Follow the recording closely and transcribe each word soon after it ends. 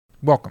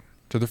Welcome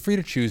to the Free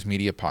to Choose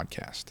Media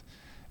Podcast.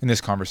 In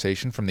this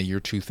conversation from the year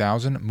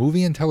 2000,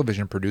 movie and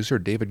television producer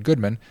David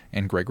Goodman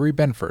and Gregory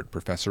Benford,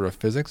 professor of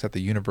physics at the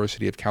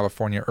University of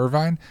California,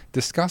 Irvine,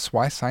 discuss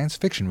why science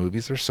fiction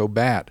movies are so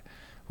bad.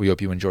 We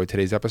hope you enjoyed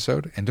today's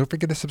episode, and don't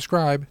forget to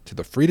subscribe to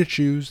the Free to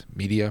Choose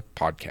Media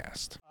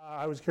Podcast.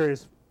 I was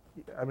curious,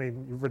 I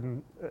mean, you've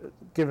written,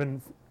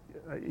 given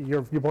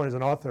your viewpoint as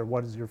an author,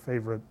 what is your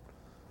favorite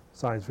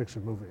science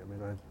fiction movie? I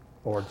mean,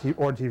 or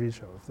TV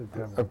show, if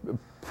they have one.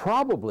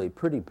 Probably,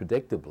 pretty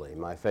predictably,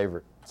 my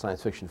favorite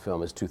science fiction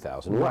film is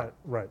 2001.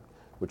 Right.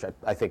 Which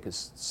I think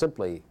is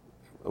simply,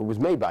 it was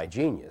made by a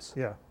genius.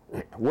 Yeah.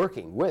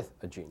 Working with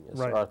a genius,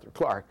 Right. Arthur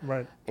Clarke.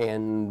 Right.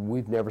 And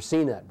we've never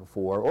seen that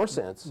before or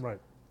since Right.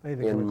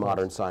 Anything in really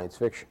modern close. science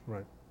fiction.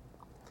 Right.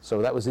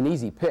 So that was an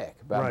easy pick.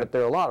 Right. But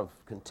there are a lot of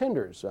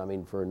contenders, I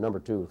mean, for number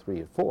 2, 3,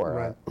 and 4.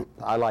 Right.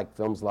 I like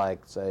films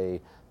like,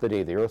 say, The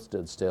Day the Earth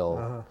Stood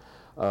Still,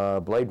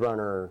 Blade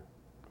Runner,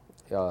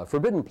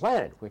 Forbidden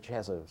Planet, which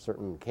has a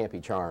certain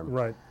campy charm.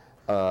 Right.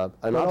 An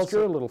But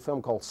obscure also- little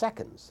film called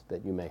Seconds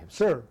that you may have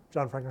seen. Sure,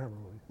 John Frankenheimer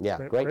movie. Yeah,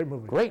 great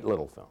movie. Great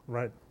little film.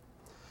 Right.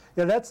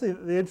 Yeah, that's the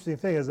interesting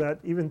thing is that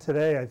even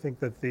today, I think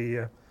that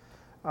the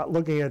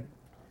looking at,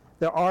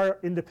 there are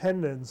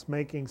independents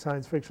making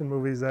science fiction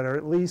movies that are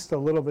at least a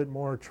little bit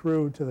more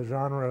true to the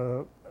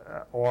genre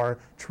or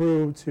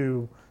true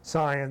to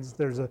science.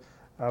 There's a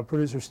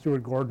producer,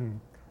 Stuart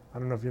Gordon. I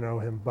don't know if you know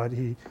him, but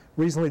he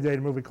recently did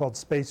a movie called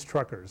Space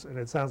Truckers, and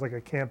it sounds like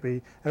and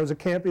it was a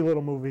campy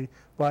little movie,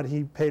 but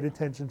he paid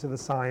attention to the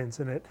science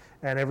in it,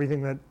 and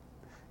everything that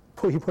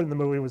he put in the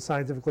movie was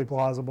scientifically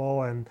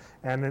plausible, and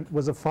it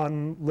was a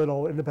fun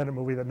little independent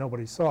movie that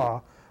nobody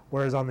saw.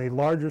 Whereas on the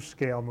larger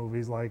scale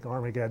movies like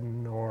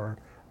Armageddon or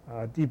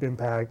Deep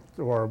Impact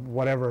or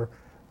whatever,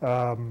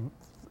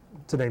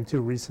 to name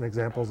 2 recent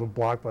examples of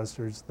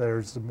blockbusters,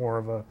 there's more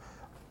of a,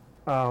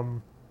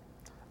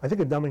 I think,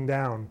 a dumbing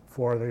down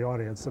for the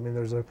audience. I mean,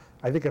 there's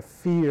I think a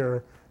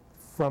fear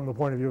from the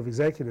point of view of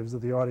executives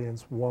that the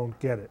audience won't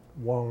get it,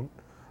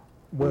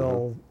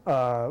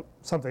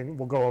 something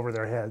will go over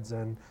their heads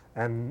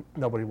and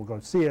nobody will go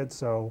see it.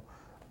 So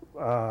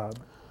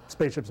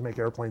spaceships make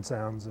airplane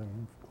sounds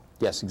and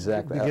Yes,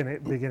 exactly.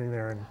 beginning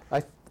there. And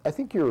I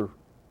think you're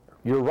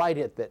right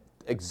at that.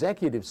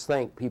 Executives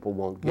think people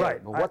won't get Right.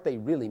 it, but what they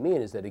really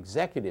mean is that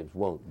executives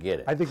won't get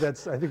it. I think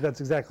that's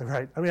exactly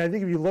right. I mean, I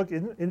think if you look,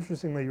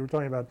 interestingly, you were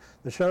talking about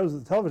the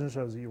television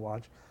shows that you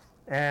watch,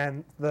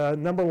 and the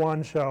number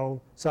 1 show,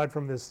 aside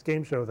from this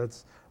game show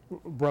that's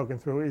broken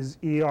through, is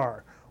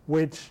ER,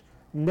 which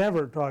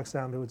never talks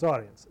down to its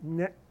audience.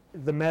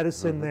 The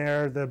medicine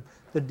there,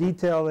 the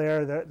detail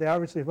there, they're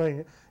obviously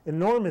paying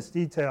enormous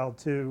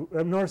attention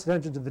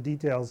to the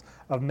details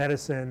of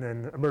medicine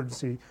and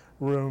emergency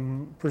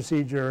room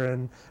procedure.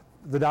 And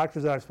the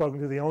doctors that I've spoken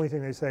to, the only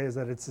thing they say is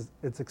that it's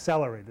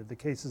accelerated. The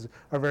cases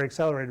are very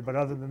accelerated, but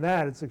other than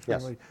that, it's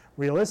extremely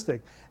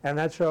realistic. And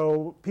that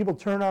show, people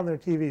turn on their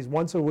TVs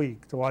once a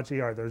week to watch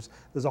ER. There's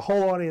a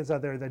whole audience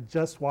out there that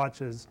just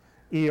watches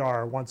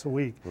ER once a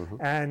week,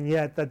 and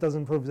yet that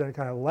doesn't prove any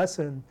kind of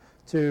lesson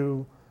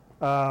to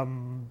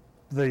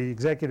the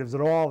executives at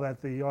all, that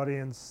the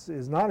audience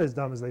is not as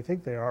dumb as they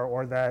think they are,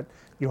 or that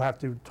you have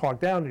to talk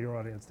down to your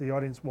audience. The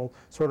audience will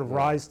sort of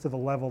rise to the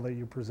level that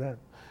you present.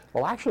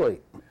 Well,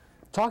 actually,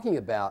 talking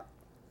about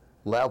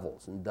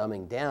levels and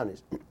dumbing down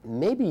is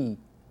maybe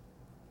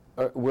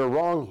we're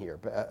wrong here.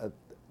 But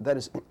that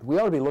is, we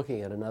ought to be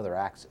looking at another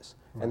axis,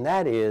 and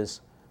that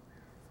is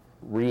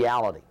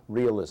reality,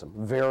 realism,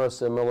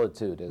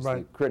 verisimilitude, as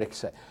the critics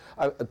say.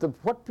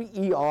 What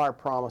ER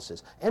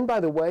promises, and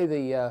by the way,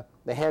 the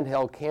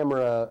handheld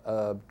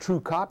camera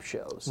true cop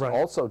shows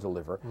also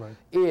deliver,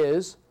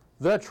 is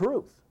the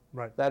truth.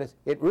 Right. That is,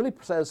 it really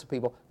says to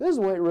people, this is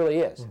the way it really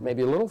is.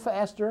 Maybe a little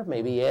faster,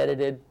 maybe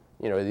edited.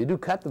 You know, they do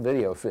cut the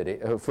video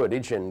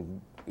footage and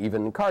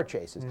even car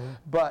chases,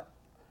 but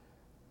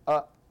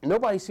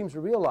nobody seems to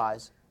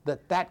realize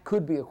that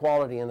could be a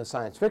quality in a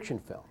science fiction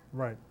film.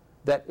 Right.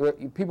 That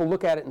people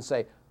look at it and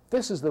say,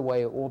 this is the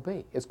way it will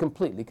be. It's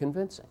completely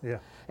convincing. Yeah.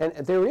 And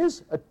there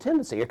is a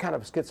tendency, a kind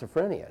of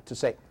schizophrenia, to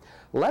say,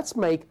 let's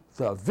make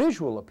the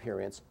visual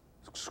appearance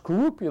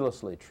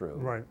scrupulously true.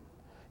 Right.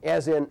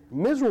 As in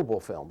miserable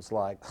films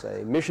like,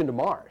 say, Mission to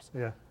Mars.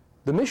 Yeah.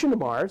 The mission to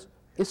Mars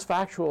is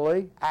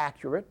factually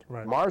accurate.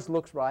 Right. Mars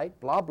looks right,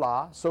 blah,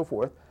 blah, so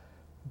forth.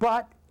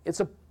 But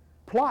it's a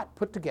plot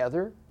put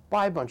together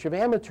by a bunch of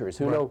amateurs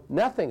who know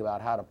nothing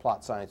about how to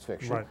plot science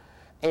fiction. Right.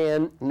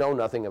 And know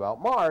nothing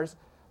about Mars,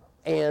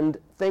 and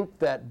think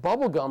that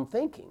bubblegum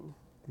thinking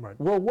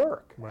will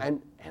work. Right.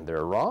 And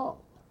they're wrong.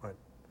 Right.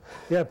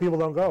 Yeah, people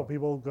don't go.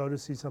 People go to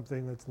see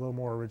something that's a little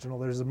more original.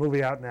 There's a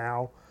movie out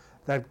now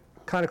that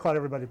kind of caught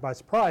everybody by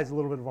surprise, a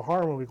little bit of a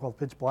horror movie called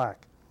Pitch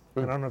Black.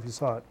 And I don't know if you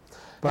saw it.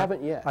 But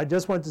Haven't yet. I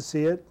just went to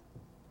see it.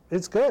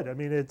 It's good. I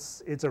mean,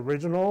 it's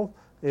original.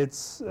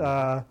 It's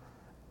got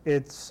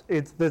that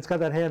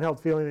handheld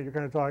feeling that you're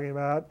kind of talking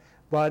about,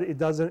 but it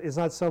doesn't. It's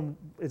not some.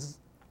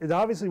 It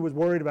obviously was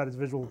worried about its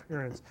visual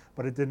appearance,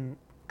 but it didn't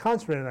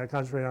concentrated on that. It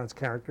concentrated on its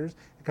characters.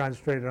 It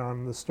concentrated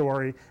on the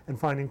story and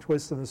finding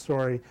twists in the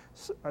story,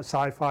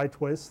 sci-fi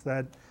twists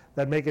that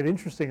make it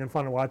interesting and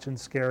fun to watch and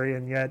scary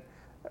and yet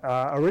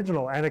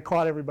original. And it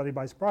caught everybody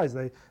by surprise.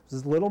 It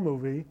was this little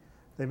movie.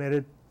 They made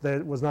it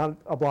that was not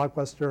a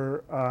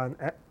blockbuster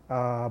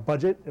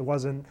budget. It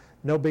wasn't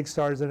no big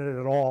stars in it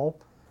at all.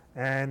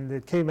 And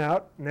it came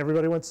out and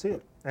everybody went to see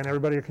it. And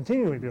everybody are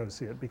continuing to go to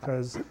see it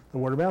because the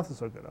word of mouth is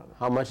so good on it.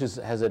 How much has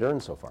it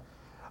earned so far?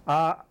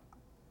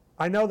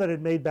 I know that it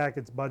made back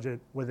its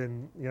budget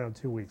within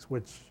 2 weeks,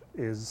 which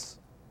is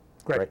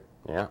great.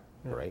 Yeah,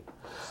 great.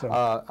 So,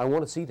 I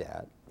want to see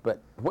that.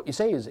 But what you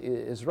say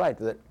is right,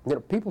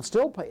 that people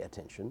still pay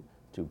attention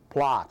to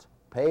plot,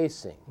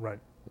 pacing, right.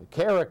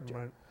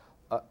 character.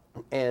 Right.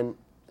 And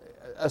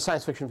a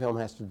science fiction film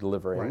has to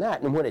deliver in Right.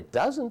 that. And when it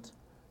doesn't,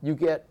 you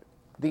get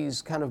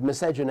these kind of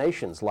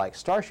miscegenations like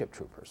Starship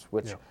Troopers,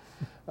 which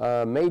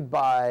made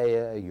by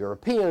a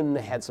European,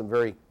 had some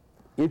very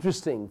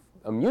interesting,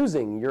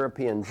 amusing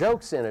European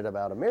jokes in it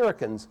about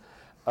Americans,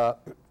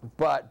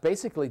 but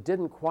basically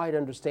didn't quite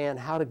understand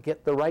how to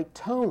get the right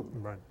tone.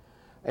 Right.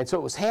 And so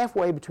it was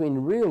halfway between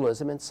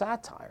realism and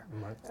satire.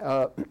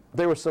 Right.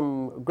 There were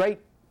some great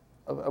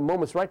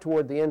moments right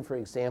toward the end, for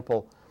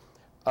example,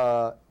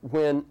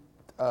 when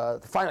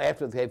finally,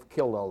 after they've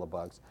killed all the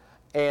bugs,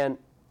 and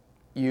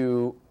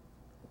you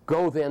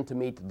go then to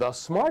meet the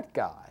smart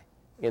guy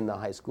in the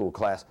high school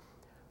class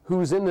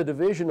who's in the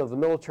division of the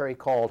military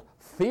called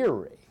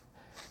Theory,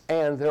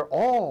 and they're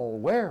all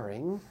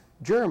wearing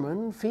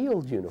German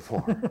field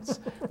uniforms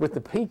with the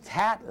peaked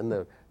hat and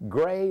the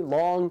gray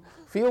long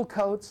field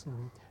coats.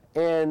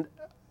 And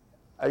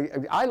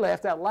I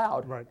laughed out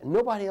loud. Right. And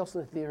nobody else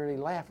in the theater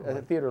laughed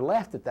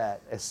at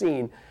that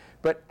scene.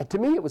 But to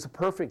me, it was a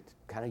perfect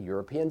kind of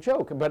European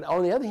joke. But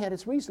on the other hand,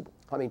 it's reasonable.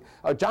 I mean,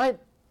 a giant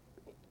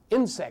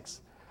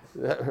insects,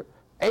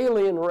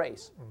 alien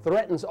race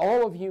threatens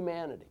all of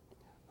humanity.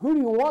 Who do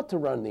you want to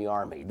run the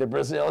army? The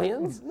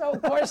Brazilians? No,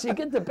 of course, you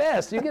get the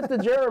best. You get the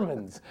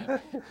Germans.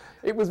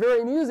 It was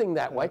very amusing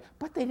that way,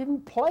 but they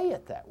didn't play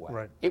it that way.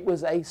 Right. It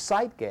was a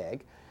sight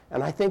gag,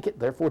 and I think it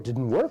therefore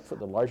didn't work for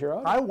the larger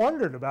audience. I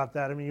wondered about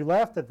that. I mean, you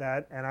laughed at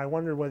that, and I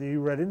wondered whether you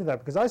read into that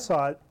because I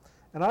saw it,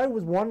 and I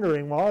was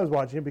wondering while I was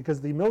watching it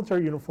because the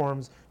military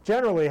uniforms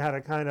generally had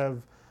a kind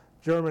of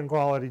German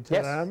quality to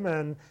Yes. them,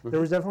 and there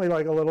was definitely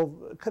like a little.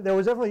 There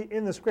was definitely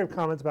in the script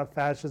comments about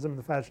fascism,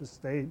 the fascist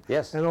state,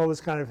 Yes. and all this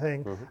kind of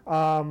thing.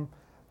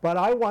 But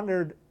I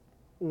wondered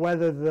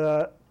whether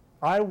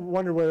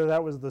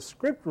that was the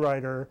script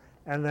writer,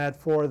 and that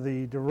for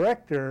the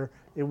director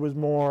it was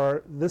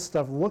more this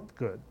stuff looked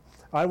good.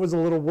 I was a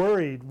little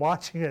worried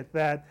watching it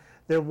that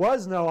there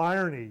was no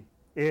irony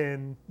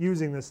in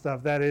using this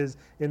stuff. That is,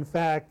 in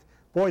fact,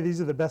 boy,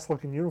 these are the best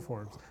looking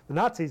uniforms. The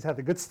Nazis had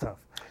the good stuff,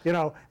 and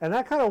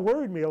that kind of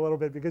worried me a little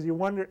bit because you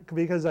wonder,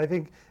 because I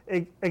think,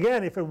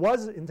 again, if it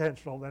was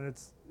intentional, then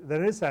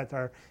it is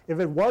satire. If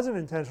it wasn't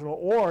intentional,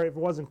 or if it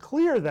wasn't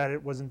clear that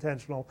it was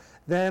intentional,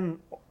 then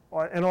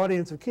an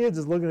audience of kids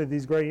is looking at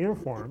these gray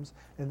uniforms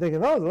and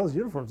thinking, oh, those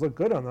uniforms look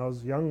good on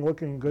those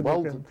young-looking,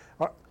 good-looking,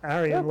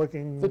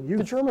 Aryan-looking The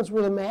youth. Germans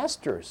were the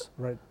masters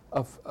Right.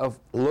 of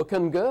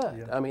looking good.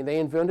 Yeah. I mean, they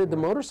invented the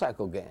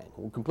motorcycle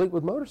gang, complete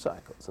with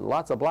motorcycles and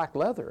lots of black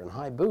leather and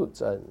high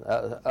boots.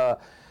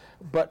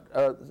 But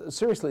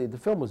seriously, the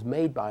film was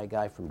made by a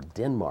guy from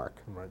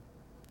Denmark.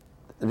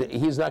 Right.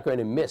 He's not going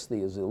to miss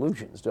these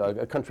allusions to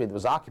a country that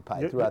was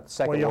occupied throughout the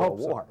Second you World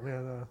hope War. So.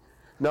 Yeah,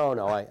 No,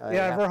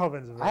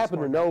 Verhoeven's a very I happen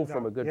to smart know guy.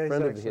 from a good Yeah, he's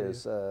friend of actually-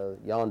 his,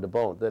 Jan de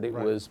Bont, that it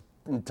Right. was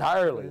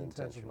entirely Very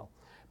intentional.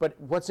 But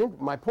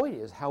my point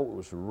is how it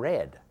was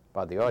read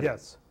by the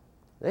audience. Yes.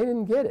 They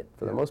didn't get it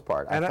for the most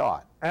part, I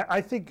thought.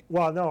 I think,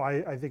 well, no,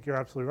 I think you're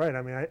absolutely right.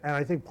 I mean,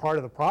 I think part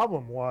of the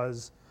problem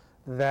was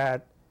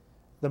that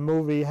the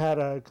movie had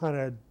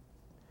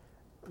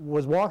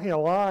was walking a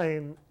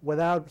line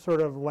without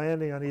sort of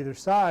landing on either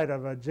side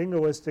of a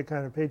jingoistic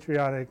kind of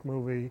patriotic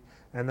movie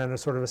and then a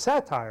sort of a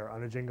satire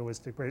on a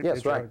jingoistic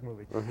patriotic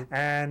movie.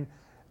 And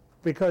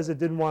because it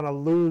didn't want to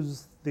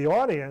lose the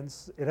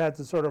audience, it had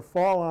to sort of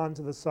fall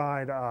onto the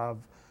side of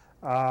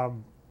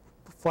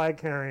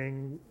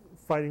flag-carrying,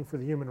 fighting for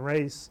the human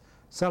race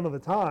some of the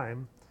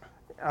time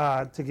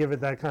to give it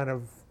that kind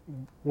of,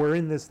 we're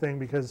in this thing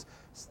because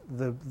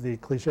the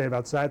cliche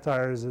about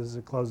satires is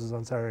it closes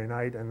on Saturday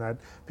night and that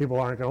people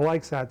aren't going to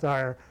like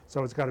satire,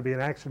 so it's got to be an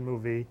action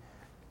movie.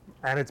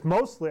 And it's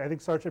mostly, I think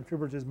Starship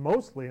Troopers is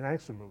mostly an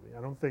action movie.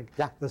 I don't think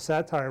the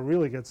satire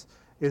really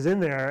is in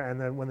there,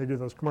 and then when they do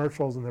those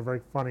commercials and they're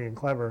very funny and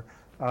clever,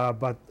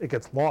 but it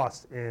gets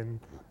lost in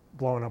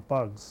blowing up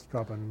bugs,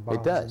 dropping bombs.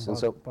 It does, and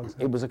so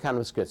it was a kind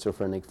of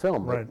schizophrenic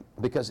film. Right.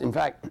 Because, in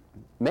fact,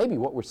 maybe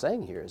what we're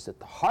saying here is that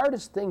the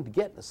hardest thing to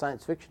get in a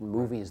science fiction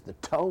movie is the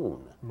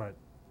tone. Right.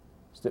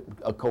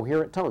 A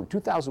coherent tone.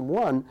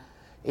 2001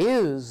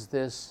 is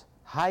this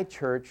high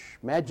church,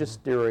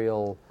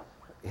 magisterial,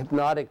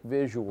 hypnotic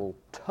visual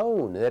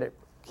tone that it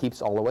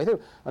keeps all the way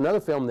through. Another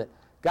film that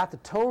got the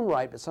tone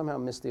right but somehow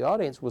missed the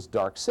audience was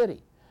Dark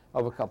City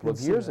of a couple of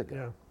years ago.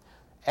 Yeah.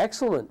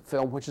 Excellent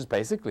film, which is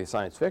basically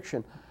science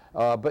fiction,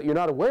 But you're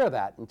not aware of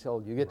that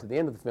until you get to the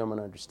end of the film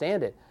and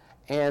understand it.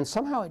 And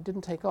somehow it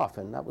didn't take off,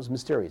 and that was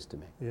mysterious to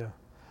me. Yeah.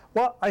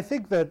 Well, I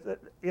think that,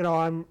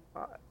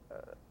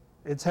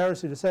 it's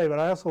heresy to say, but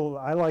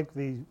I like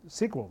the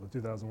sequel to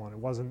 2001. It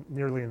wasn't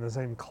nearly in the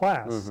same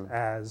class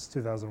as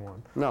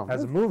 2001 No.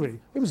 as a movie.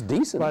 It was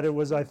decent. But it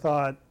was, I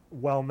thought,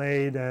 well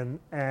made,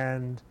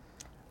 and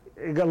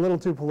it got a little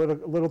too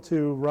political, a little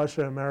too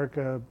Russia,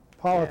 America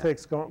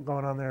politics going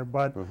on there.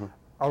 But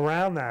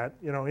around that,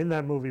 in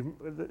that movie,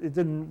 it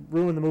didn't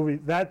ruin the movie.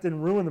 That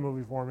didn't ruin the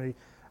movie for me.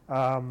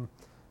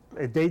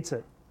 It dates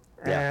it,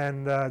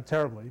 and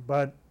terribly.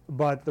 But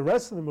the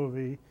rest of the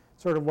movie,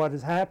 sort of what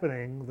is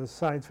happening, the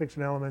science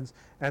fiction elements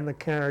and the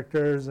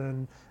characters,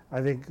 and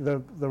I think the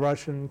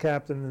Russian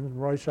captain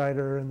and Roy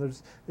Scheider, and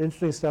there's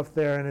interesting stuff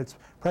there, and its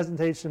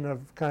presentation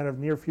of kind of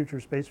near future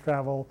space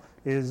travel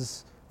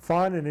is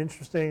fun and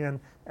interesting,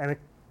 and it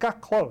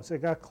got close.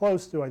 It got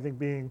close to, I think,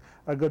 being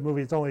a good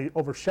movie. It's only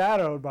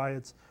overshadowed by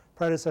its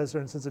predecessor,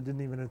 and since it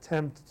didn't even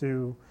attempt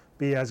to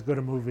be as good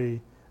a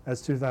movie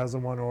as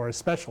 2001 or as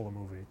special a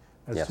movie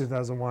as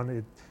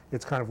 2001,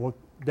 it's kind of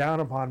looked down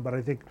upon. But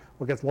I think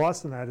what gets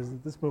lost in that is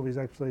that this movie is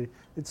actually,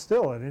 it's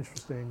still an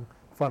interesting,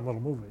 fun little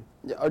movie.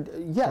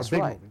 Yes, big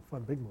right. Movie,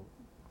 fun big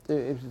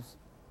movie. It was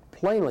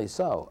plainly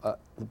so.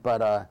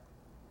 But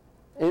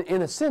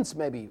in a sense,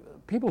 maybe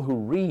people who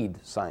read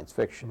science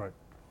fiction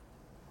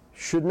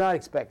should not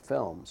expect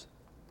films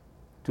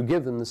to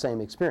give them the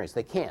same experience.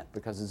 They can't,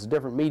 because it's a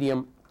different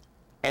medium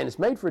and it's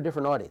made for a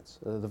different audience.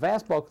 The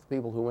vast bulk of the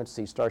people who went to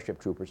see Starship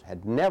Troopers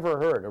had never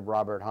heard of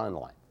Robert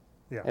Heinlein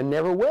and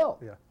never will.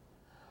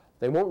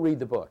 They won't read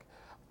the book.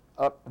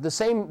 The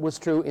same was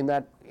true in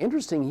that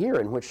interesting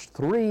year in which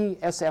 3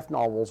 SF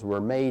novels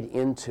were made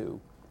into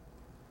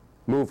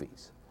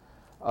movies,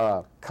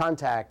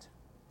 Contact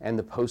and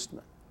The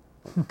Postman.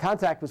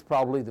 Contact was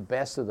probably the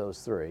best of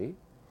those 3,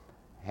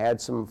 had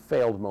some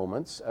failed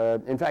moments.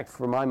 In fact,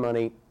 for my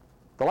money,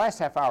 the last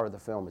half hour of the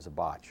film is a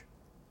botch.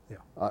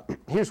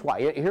 Here's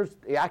why.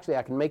 Actually,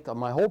 I can make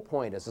my whole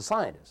point as a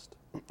scientist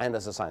and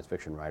as a science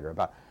fiction writer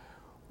about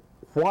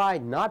why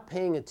not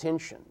paying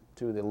attention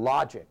to the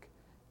logic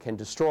can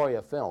destroy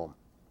a film.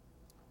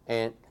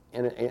 And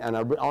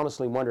I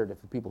honestly wondered if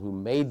the people who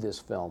made this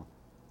film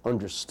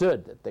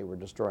understood that they were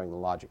destroying the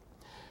logic.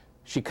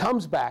 She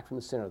comes back from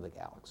the center of the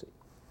galaxy,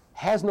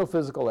 has no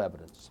physical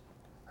evidence.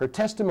 Her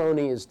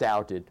testimony is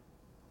doubted.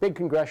 Big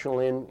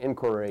congressional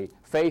inquiry,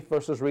 faith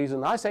versus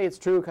reason. I say it's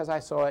true because I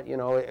saw it,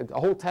 a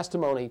whole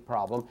testimony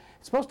problem.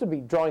 It's supposed to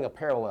be drawing a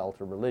parallel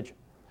to religion.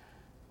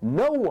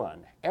 No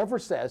one ever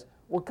says,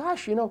 well,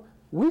 gosh,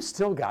 we've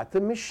still got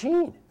the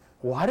machine.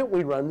 Why don't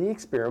we run the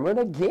experiment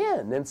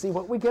again and see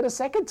what we get a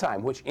second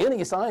time, which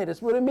any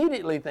scientist would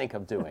immediately think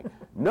of doing.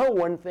 No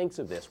one thinks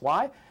of this.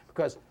 Why?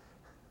 Because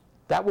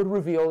that would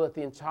reveal that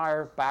the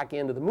entire back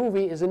end of the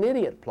movie is an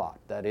idiot plot.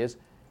 That is,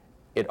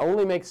 it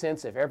only makes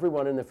sense if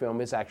everyone in the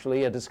film is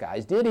actually a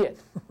disguised idiot.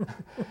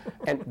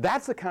 And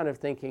that's the kind of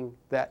thinking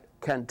that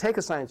can take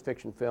a science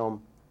fiction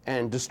film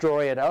and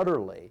destroy it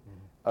utterly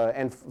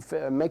and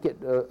make it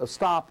a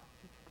stop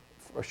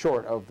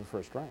short of the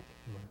first rank.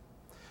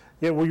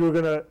 Yeah, well, you were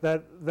gonna.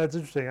 That's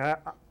interesting.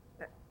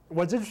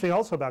 What's interesting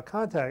also about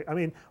Contact? I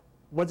mean,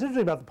 what's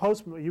interesting about the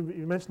Postman? You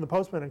mentioned the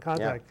Postman and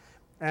Contact,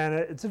 and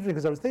it's interesting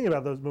because I was thinking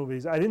about those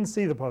movies. I didn't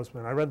see the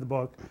Postman. I read the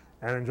book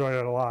and enjoyed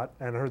it a lot,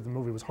 and heard the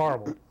movie was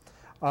horrible.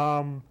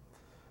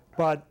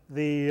 But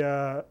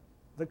the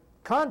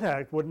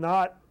Contact would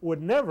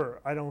never,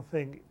 I don't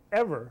think,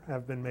 ever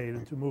have been made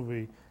into a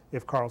movie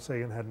if Carl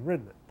Sagan hadn't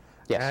written it.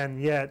 Yes. And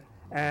yet,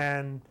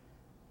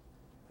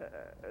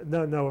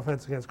 no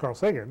offense against Carl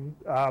Sagan,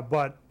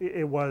 but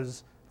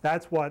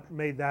that's what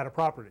made that a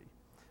property.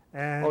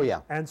 And,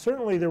 and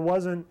certainly there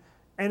wasn't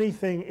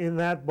anything in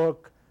that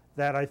book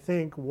that I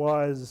think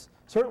was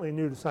certainly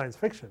new to science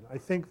fiction. I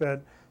think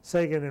that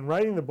Sagan, in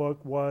writing the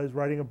book, was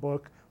writing a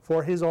book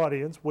for his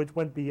audience, which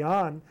went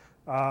beyond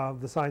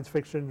the science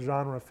fiction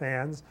genre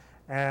fans,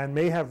 and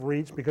may have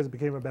reached, because it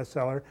became a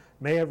bestseller,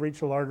 may have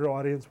reached a larger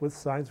audience with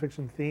science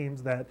fiction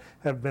themes that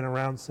have been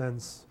around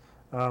since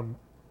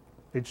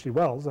H.G.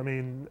 Wells. I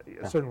mean,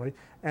 certainly,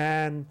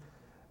 and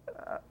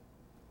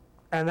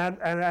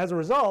as a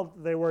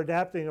result, they were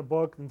adapting a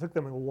book, and took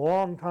them a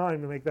long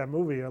time to make that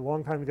movie, a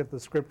long time to get the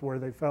script where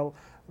they felt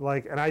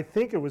like, and I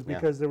think it was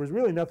because there was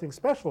really nothing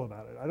special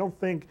about it. I don't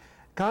think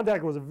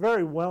Contact was a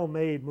very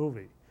well-made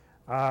movie.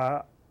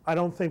 I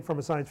don't think from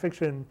a science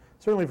fiction,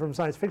 certainly from a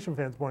science fiction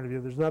fan's point of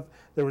view,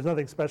 there was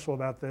nothing special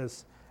about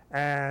this,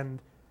 and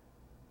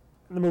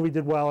the movie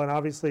did well. And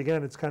obviously,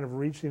 again, it's kind of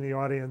reaching the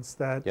audience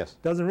that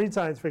doesn't read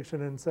science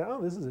fiction and say, "Oh,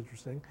 this is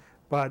interesting."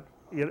 But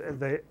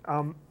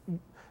and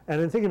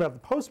in thinking about the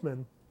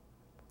Postman,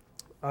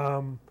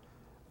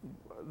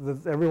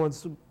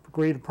 everyone's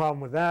agreed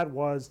problem with that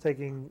was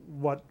taking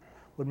what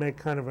would make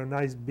kind of a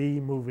nice B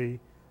movie,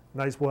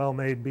 nice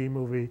well-made B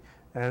movie,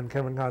 and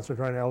Kevin Costner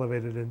trying to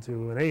elevate it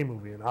into an A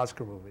movie, an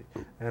Oscar movie,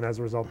 and as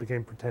a result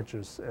became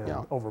pretentious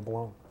and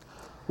overblown.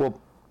 Well,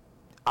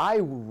 I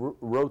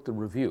wrote the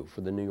review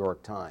for the New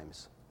York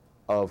Times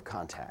of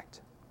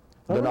Contact,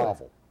 the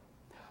novel.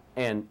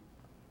 And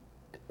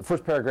the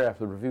first paragraph of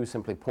the review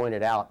simply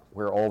pointed out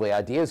where all the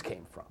ideas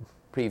came from,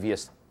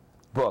 previous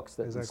books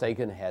that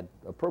Sagan had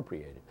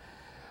appropriated.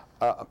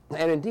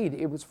 And indeed,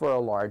 it was for a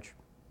large,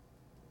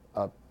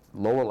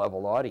 lower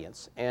level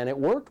audience, and it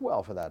worked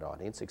well for that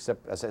audience,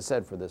 except, as I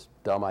said, for this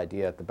dumb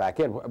idea at the back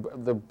end.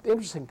 The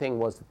interesting thing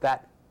was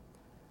that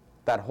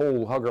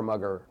whole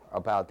hugger-mugger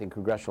about the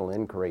congressional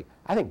inquiry,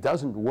 I think,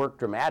 doesn't work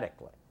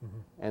dramatically.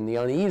 And the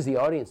uneasy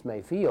audience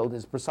may feel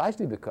is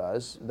precisely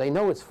because they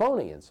know it's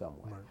phony in some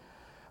way.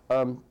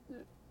 Right.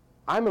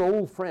 I'm an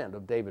old friend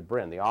of David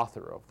Brin, the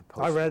author of The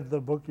Post. I read the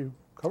book you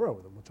co-wrote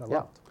with him, which I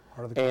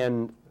loved.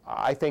 And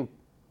I think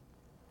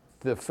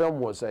the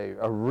film was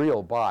a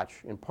real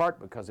botch, in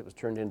part because it was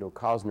turned into a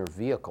Cosner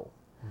vehicle.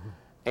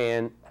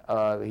 And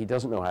he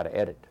doesn't know how to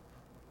edit.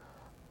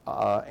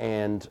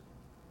 And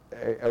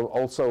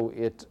also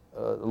it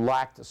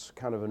lacked a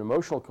kind of an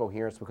emotional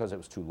coherence because it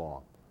was too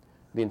long.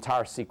 The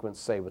entire sequence,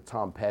 say, with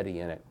Tom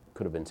Petty in it,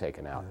 could have been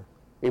taken out.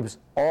 It was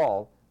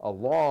all a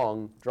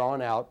long,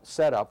 drawn-out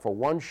setup for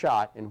one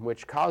shot in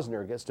which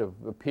Cosner gets to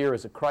appear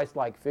as a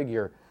Christ-like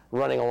figure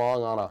running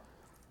along on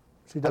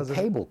a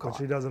cable car. Which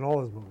she does in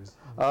all his movies.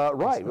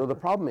 Right. Well, the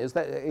problem is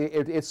that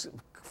it's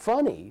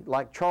funny,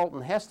 like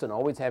Charlton Heston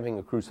always having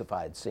a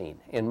crucified scene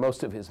in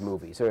most of his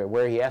movies,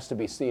 where he has to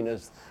be seen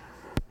as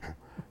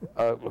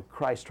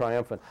Christ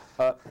triumphant.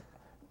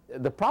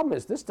 The problem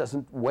is this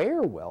doesn't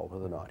wear well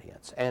with an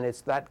audience, and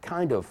it's that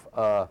kind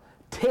of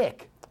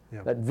tick,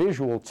 that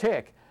visual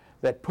tick,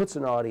 that puts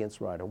an audience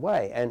right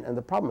away. And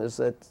the problem is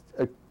that,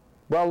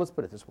 well, let's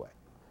put it this way.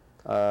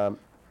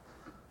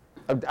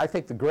 I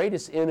think the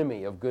greatest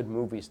enemy of good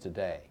movies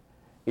today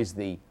is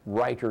the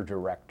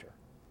writer-director,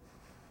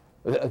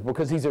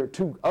 because these are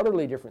two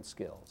utterly different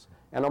skills.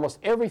 And almost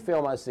every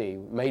film I see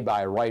made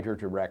by a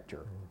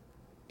writer-director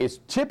is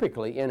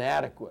typically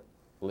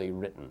inadequately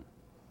written.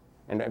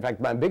 And in fact,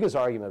 my biggest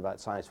argument about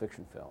science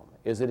fiction film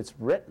is that it's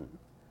written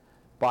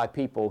by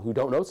people who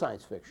don't know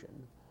science fiction,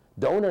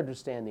 don't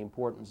understand the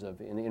importance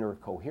of an inner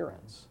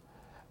coherence,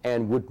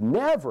 and would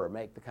never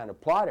make the kind of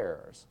plot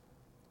errors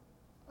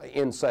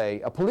in,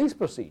 say, a police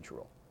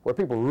procedural, where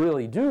people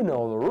really do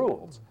know the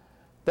rules,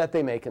 that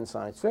they make in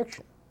science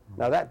fiction.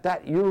 Now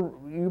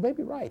you may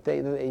be right.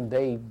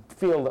 They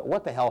feel that,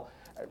 what the hell,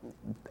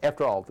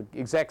 after all, the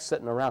execs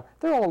sitting around,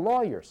 they're all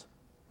lawyers.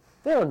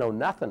 They don't know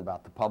nothing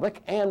about the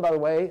public. And by the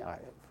way,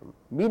 from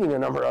meeting a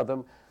number of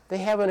them, they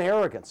have an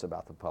arrogance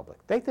about the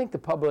public. They think the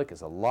public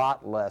is a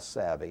lot less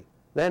savvy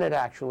than it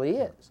actually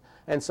is.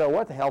 And so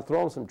what the hell,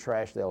 throw them some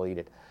trash, they'll eat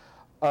it.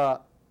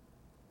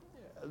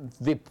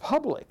 The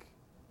public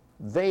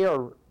they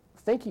are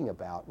thinking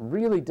about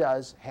really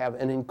does have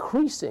an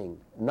increasing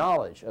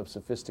knowledge of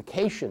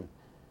sophistication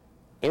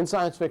in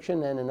science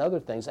fiction and in other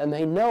things, and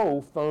they know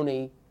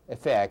phony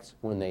effects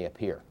when they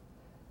appear.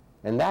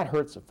 And that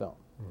hurts a film.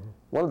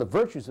 One of the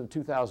virtues of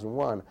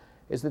 2001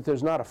 is that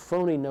there's not a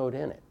phony note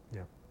in it.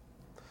 Yeah.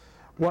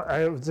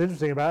 What's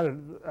interesting about it,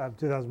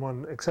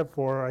 2001, except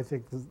for, I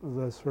think,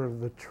 the sort of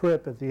the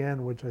trip at the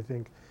end, which I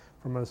think,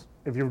 from us,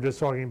 if you were just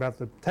talking about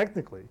the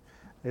technically,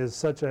 is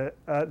such a,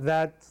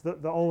 that's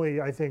the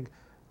only, I think,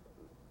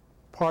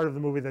 part of the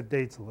movie that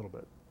dates a little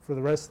bit. For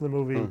the rest of the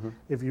movie,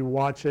 if you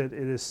watch it,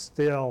 it is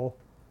still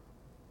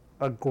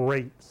a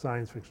great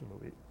science fiction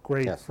movie.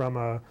 Great from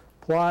a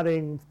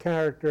plotting,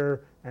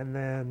 character, and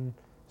then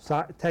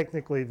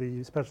technically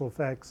the special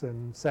effects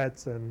and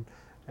sets, and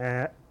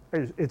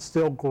it's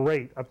still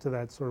great up to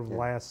that sort of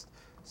last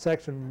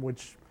section,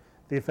 which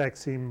the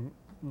effects seem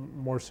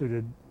more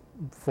suited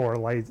for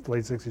late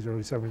 60s,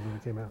 early 70s when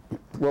it came out.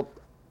 Well,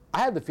 I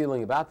had the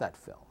feeling about that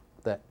film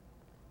that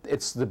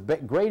it's the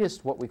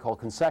greatest, what we call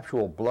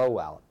conceptual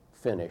blowout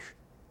finish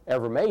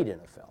ever made in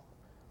a film.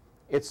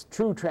 It's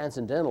true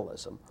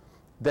transcendentalism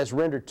that's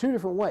rendered two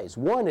different ways.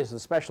 One is the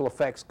special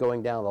effects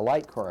going down the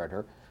light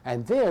corridor,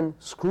 and then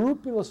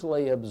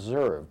scrupulously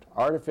observed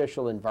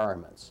artificial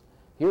environments.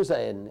 Here's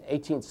an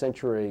 18th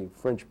century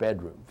French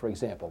bedroom, for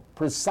example,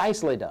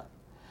 precisely done.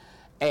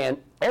 And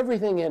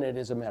everything in it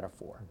is a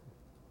metaphor.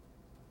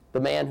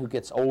 The man who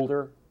gets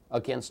older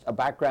against a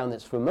background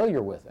that's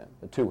familiar with him,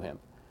 to him,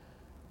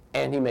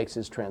 and he makes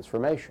his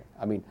transformation.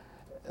 I mean,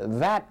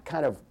 that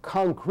kind of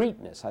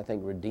concreteness, I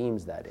think,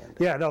 redeems that end.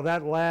 Yeah, no,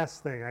 that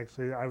last thing,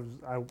 actually,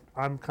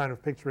 I'm kind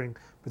of picturing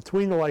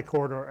between the light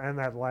corridor and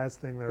that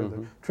last thing there,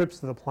 the trips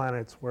to the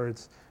planets, where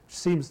it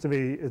seems to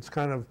me it's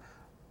kind of,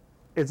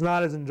 it's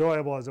not as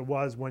enjoyable as it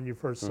was when you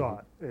first saw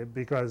it,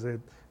 because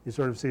you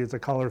sort of see it's a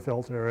color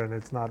filter, and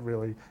it's not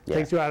really,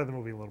 takes you out of the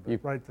movie a little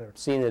bit, right there.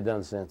 Seen it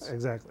done since.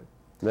 Exactly.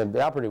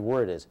 The operative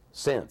word is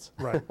since.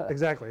 Right,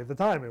 exactly. At the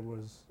time, it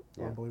was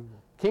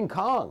unbelievable. King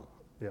Kong.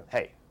 Yeah.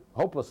 Hey,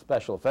 hopeless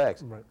special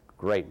effects. Right.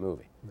 Great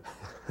movie.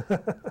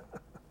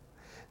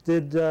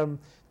 Do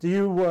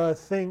you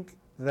think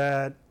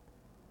that,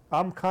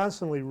 I'm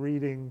constantly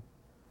reading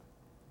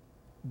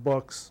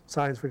books,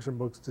 science fiction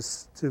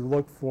books, to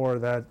look for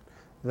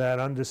that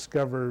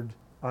undiscovered,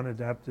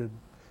 unadapted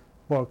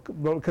book,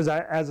 because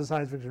as a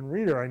science fiction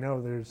reader, I know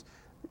there's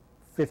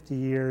 50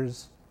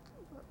 years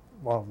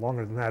well,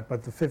 longer than that,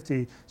 but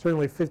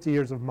certainly 50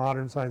 years of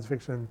modern science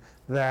fiction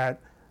that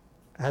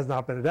has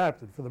not been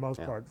adapted for the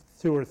most part.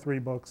 2 or 3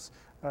 books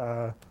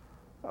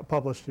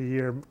published a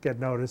year get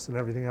noticed, and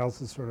everything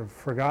else is sort of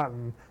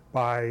forgotten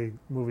by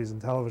movies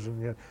and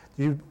television. Yet,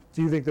 do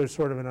you think there's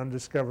sort of an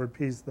undiscovered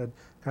piece that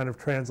kind of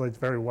translates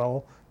very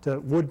well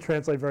would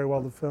translate very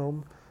well to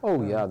film?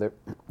 Oh yeah, there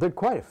are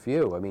quite a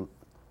few. I mean,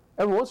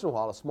 every once in a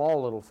while, a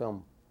small little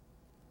film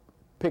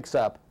picks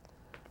up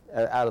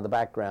out of the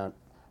background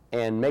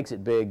and makes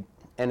it big,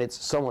 and it's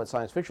somewhat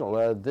science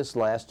fictional. This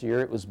last year,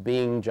 it was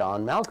Being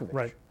John Malkovich,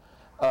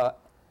 Right.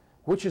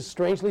 which is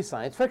strangely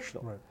science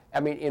fictional. Right. I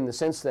mean, in the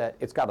sense that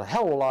it's got a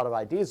hell of a lot of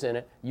ideas in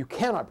it. You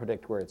cannot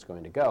predict where it's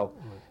going to go.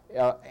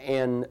 Right.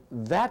 And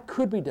that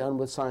could be done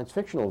with science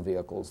fictional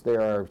vehicles.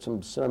 There are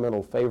some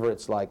sentimental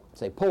favorites like,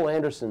 say, Poul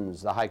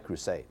Anderson's The High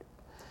Crusade.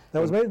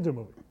 That was made into a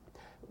movie.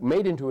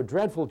 Made into a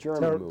dreadful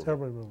German movie.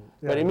 Terrible movie.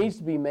 Yeah, but it needs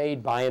to be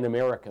made by an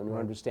American who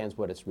understands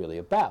what it's really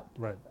about.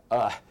 Right.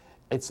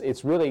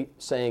 It's really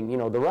saying, you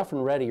know, the rough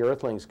and ready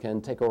Earthlings can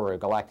take over a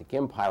galactic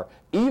empire,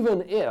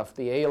 even if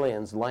the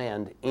aliens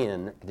land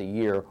in the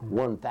year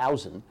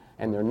 1000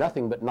 and they're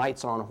nothing but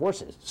knights on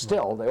horses.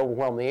 Still, they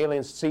overwhelm the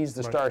aliens, seize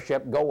the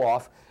starship, go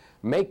off,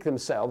 make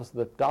themselves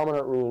the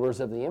dominant rulers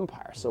of the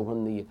empire. So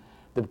when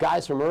the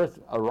guys from Earth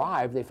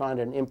arrive, they find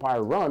an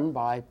empire run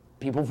by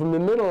people from the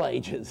Middle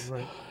Ages.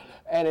 Right.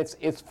 And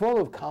it's full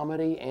of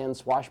comedy and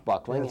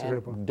swashbuckling,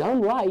 and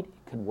done right,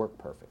 it could work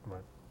perfect.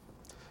 Right.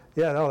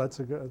 Yeah, no, that's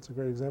a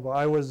great example.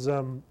 I was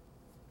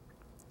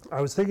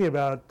thinking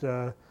about,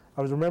 I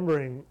was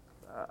remembering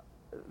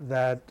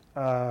that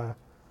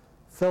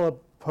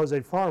Philip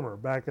Jose Farmer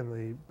back in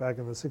the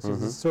 60s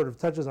this sort of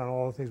touches on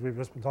all the things we've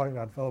just been talking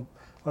about. Philip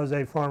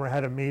Jose Farmer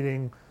had a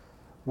meeting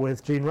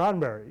with Gene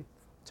Roddenberry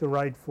to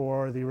write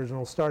for the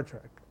original Star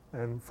Trek,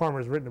 and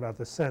Farmer's written about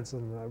this since,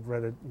 and I've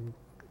read it in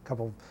a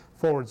couple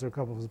forwards to a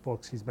couple of his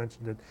books. He's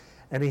mentioned it,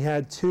 and he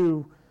had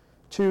two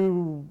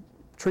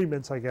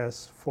treatments, I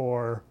guess,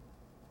 for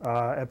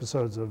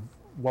episodes of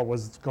what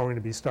was going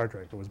to be Star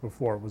Trek. It was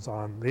before it was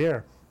on the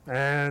air.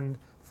 And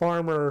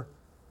Farmer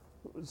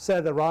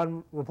said that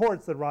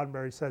reports that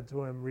Roddenberry said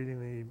to him reading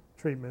the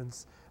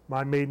treatments,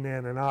 my maiden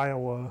aunt in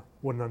Iowa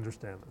wouldn't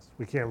understand this.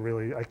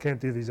 I can't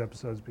do these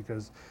episodes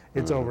because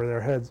it's over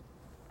their heads.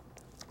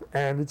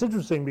 And it's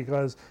interesting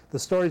because the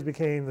stories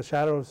became The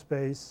Shadow of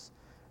Space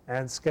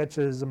and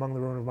Sketches Among the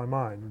Ruin of My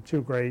Mind,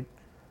 two great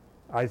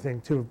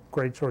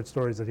short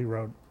stories that he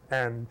wrote,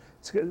 and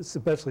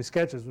especially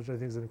Sketches, which I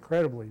think is an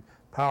incredibly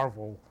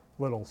powerful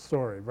little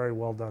story, very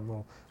well done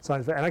little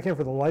science fiction. And I can't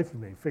for the life of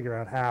me figure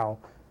out how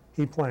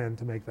he planned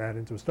to make that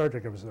into a Star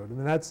Trek episode. I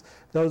mean,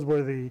 those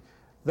were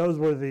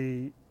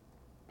the.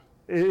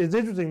 It's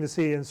interesting to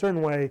see in a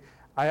certain way.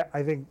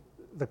 I think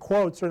the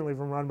quote certainly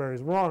from Roddenberry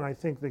is wrong. I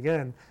think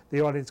again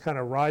the audience kind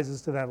of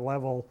rises to that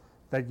level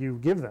that you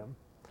give them.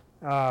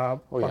 On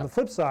the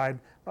flip side,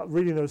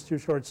 reading those two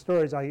short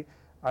stories, I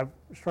was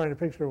trying to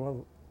picture.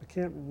 Well, I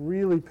can't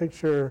really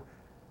picture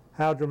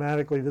how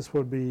dramatically this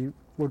would be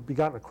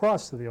gotten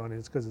across to the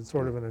audience because it's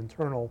sort of an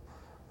internal.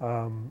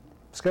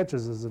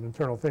 Sketches is an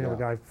internal thing of a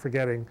guy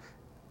forgetting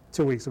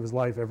 2 weeks of his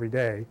life every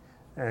day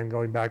and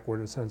going backward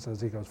in a sense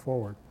as he goes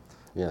forward.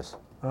 Yes.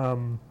 I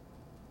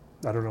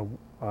don't know.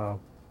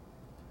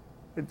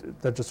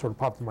 That just sort of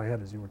popped in my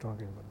head as you were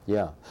talking about it.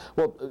 Yeah.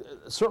 Well,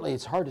 certainly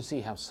it's hard to see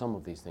how some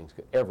of these things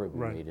could ever be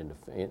made into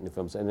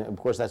films. And of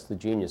course, that's the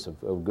genius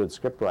of good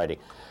script writing,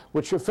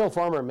 which Phil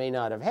Farmer may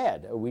not have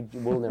had.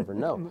 We'll never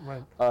know.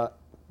 Right.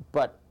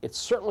 But it's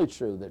certainly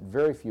true that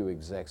very few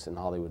execs in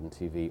Hollywood and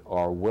TV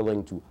are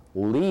willing to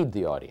lead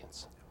the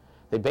audience.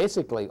 They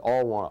basically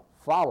all want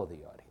to follow the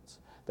audience.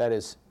 That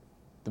is,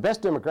 the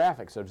best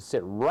demographics are to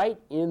sit right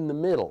in the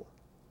middle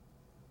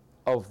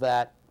of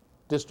that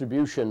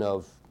distribution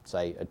of,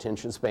 say,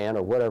 attention span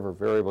or whatever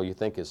variable you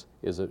think is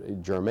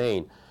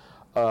germane.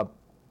 Of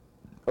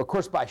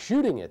course, by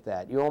shooting at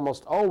that, you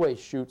almost always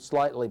shoot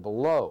slightly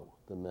below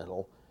the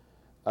middle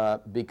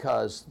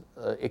because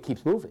it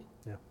keeps moving.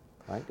 Yeah.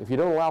 Right? If you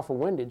don't allow for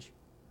windage,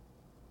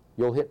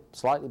 you'll hit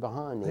slightly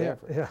behind the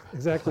average. Yeah,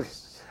 exactly.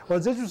 Well,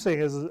 what's interesting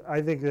is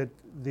I think that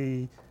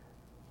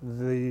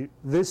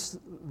this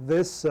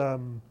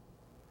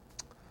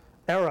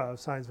era of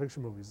science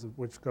fiction movies,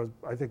 which goes,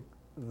 I think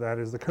that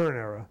is the current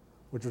era,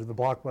 which is the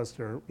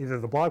blockbuster, either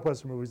the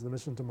blockbuster movies, The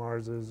Mission to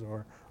Marses,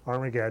 or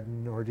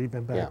Armageddon, or Deep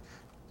Impact,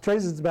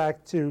 traces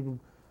back to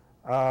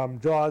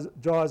Jaws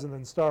and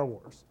then Star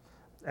Wars.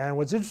 And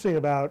what's interesting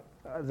about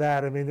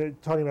that, I mean,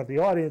 talking about the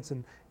audience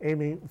and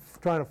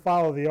trying to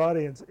follow the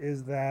audience,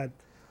 is that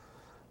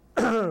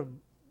the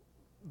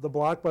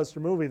blockbuster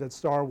movie that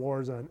Star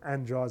Wars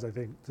and Jaws, I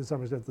think, to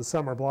some extent, the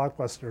summer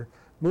blockbuster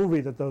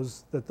movie that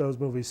those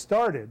movies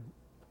started,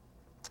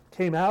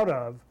 came out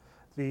of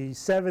the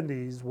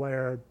 70s,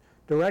 where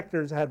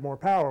directors had more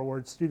power,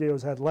 where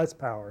studios had less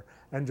power.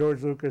 And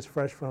George Lucas,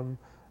 fresh from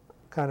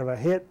kind of a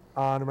hit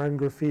on American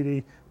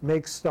Graffiti,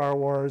 makes Star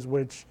Wars,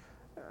 which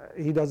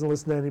he doesn't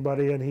listen to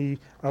anybody, and he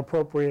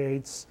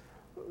appropriates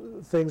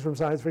things from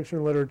science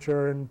fiction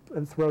literature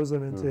and throws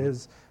them into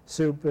his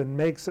soup and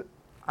makes it,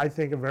 I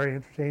think, a very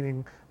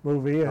entertaining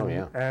movie and,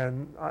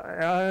 and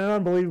an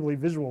unbelievably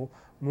visual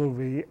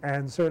movie.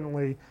 And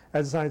certainly,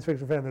 as a science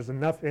fiction fan, there's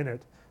enough in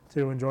it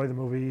to enjoy the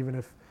movie, even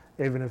if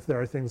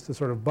there are things to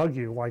sort of bug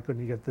you. Why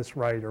couldn't you get this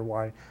right, or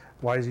why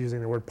is he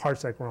using the word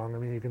parsec wrong? I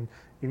mean, you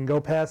can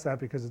go past that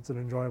because it's an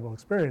enjoyable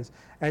experience.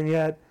 And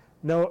yet,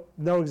 no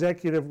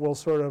executive will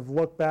sort of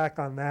look back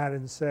on that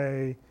and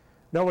say,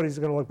 nobody's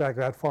going to look back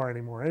that far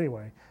anymore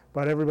anyway.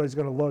 But everybody's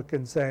going to look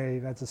and say,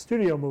 that's a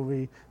studio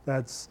movie.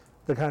 That's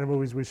the kind of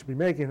movies we should be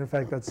making. In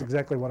fact, that's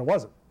exactly what it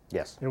wasn't.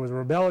 Yes. It was a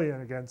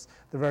rebellion against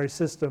the very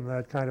system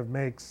that kind of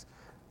makes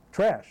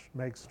trash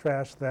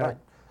that.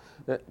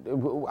 Right.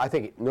 I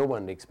think no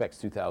one expects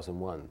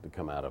 2001 to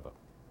come out of a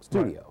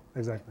studio. Right.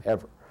 Exactly.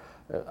 Ever.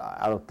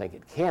 I don't think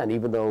it can,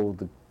 even though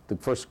the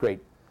first great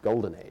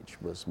golden age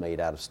was made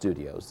out of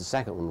studios. The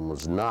second one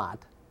was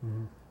not.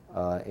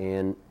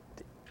 And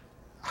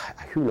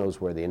who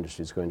knows where the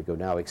industry is going to go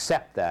now,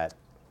 except that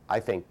I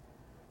think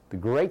the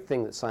great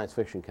thing that science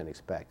fiction can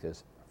expect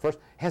is, first,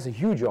 it has a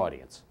huge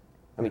audience.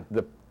 I mean,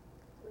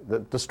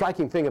 the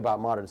striking thing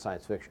about modern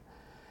science fiction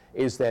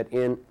is that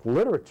in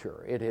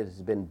literature, it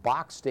has been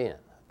boxed in.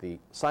 The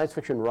science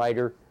fiction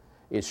writer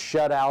is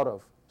shut out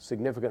of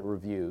significant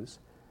reviews,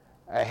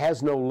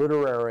 has no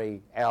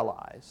literary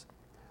allies,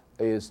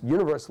 is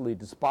universally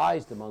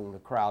despised among the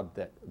crowd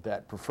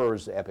that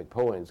prefers epic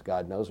poems,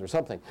 God knows, or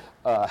something,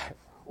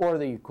 or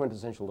the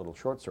quintessential little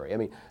short story. I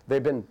mean,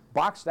 they've been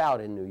boxed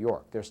out in New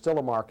York. There's still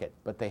a market,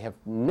 but they have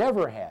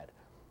never had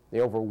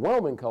the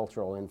overwhelming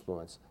cultural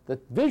influence that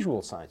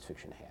visual science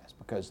fiction has,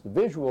 because the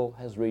visual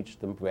has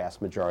reached the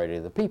vast majority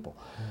of the people.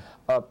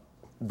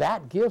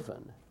 That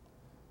given,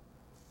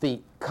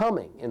 the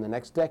coming in the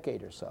next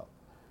decade or so,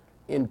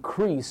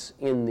 increase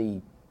in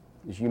the,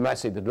 as you might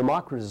say, the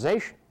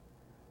democratization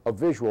of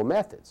visual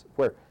methods,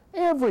 where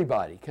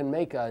everybody can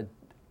make a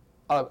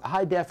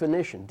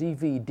high-definition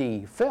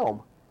DVD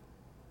film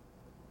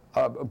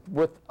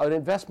with an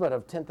investment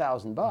of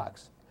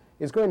 $10,000,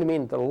 is going to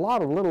mean that a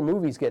lot of little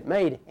movies get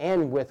made,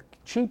 and with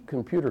cheap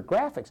computer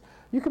graphics,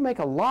 you can make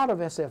a lot of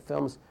SF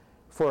films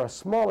for a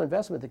small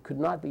investment that could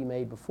not be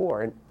made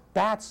before. And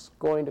that's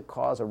going to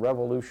cause a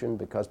revolution,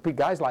 because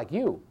guys like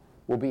you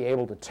will be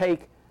able to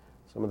take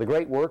some of the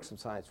great works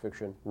of science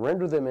fiction,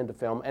 render them into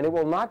film, and it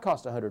will not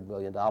cost $100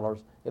 million.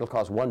 It'll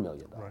cost $1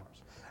 million. Right.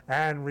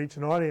 And reach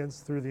an audience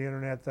through the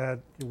internet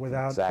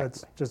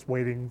that's just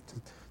waiting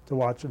to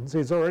watch and see.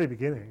 It's already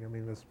beginning. I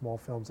mean, there's small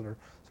films that are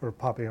sort of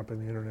popping up in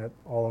the internet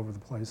all over the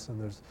place, and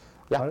there's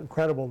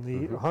incredible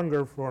need,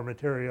 hunger for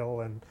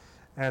material, and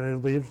it'll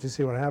be interesting to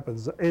see what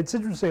happens. It's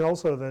interesting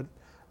also that,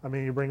 I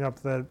mean, you bring up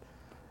that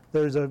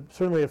there's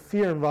certainly a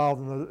fear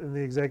involved in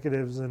the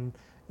executives, and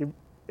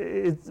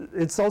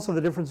it's also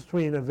the difference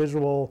between a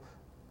visual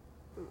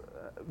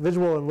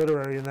and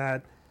literary, in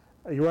that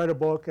you write a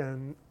book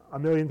and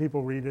 1 million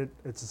people read it,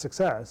 it's a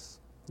success.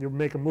 You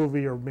make a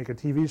movie or make a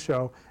TV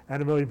show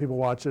and 1 million people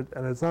watch it,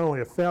 and it's not only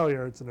a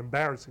failure, it's an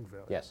embarrassing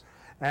failure. Yes.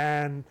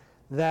 And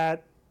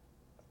that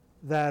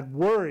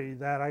worry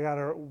that I got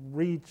to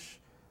reach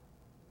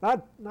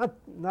not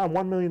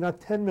 1 million,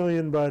 not 10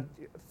 million, but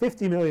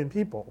 50 million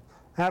people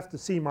have to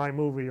see my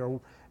movie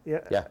or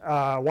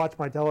watch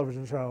my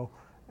television show,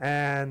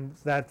 and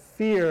that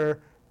fear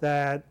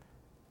that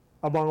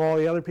among all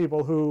the other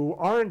people who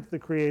aren't the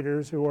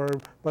creators,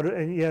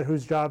 and yet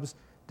whose jobs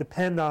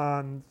depend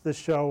on this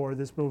show or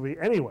this movie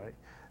anyway,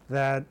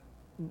 that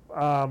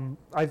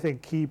I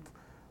think keep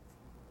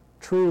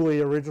truly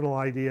original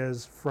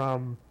ideas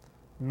from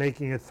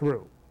making it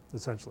through,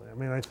 essentially. I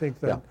mean, I think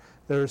that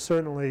there are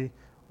certainly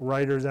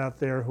writers out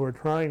there who are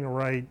trying to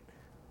write,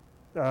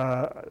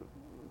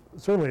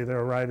 certainly there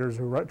are writers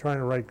who are trying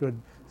to write good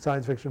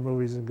science fiction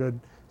movies and good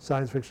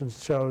science fiction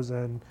shows,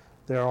 and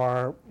there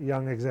are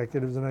young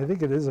executives, and I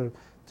think it is,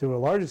 to a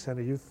large extent,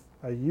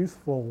 a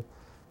youthful,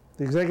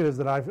 the executives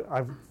that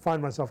I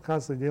find myself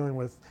constantly dealing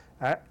with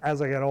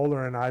as I get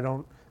older, and I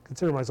don't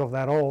consider myself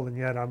that old, and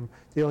yet I'm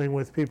dealing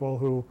with people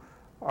who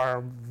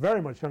are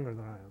very much younger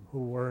than I am,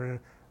 who were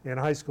in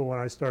high school when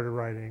I started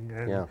writing.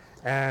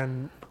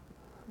 And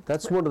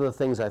that's one of the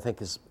things I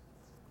think is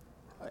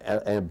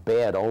a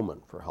bad omen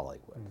for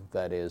Hollywood.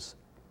 That is,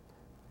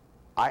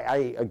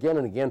 I again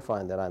and again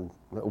find that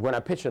when I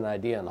pitch an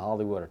idea in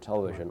Hollywood or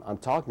television, I'm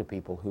talking to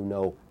people who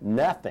know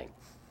nothing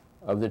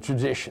of the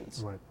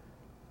traditions. Right.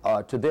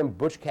 To them,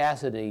 Butch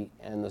Cassidy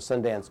and the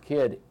Sundance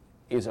Kid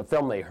is a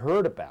film they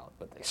heard about,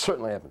 but they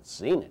certainly haven't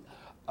seen it.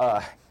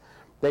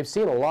 They've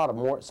seen a lot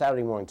of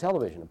Saturday morning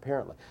television,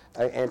 apparently.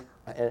 And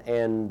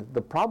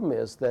the problem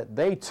is that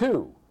they,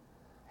 too,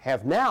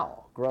 have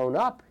now grown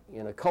up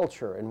in a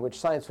culture in which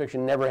science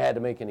fiction never had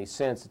to make any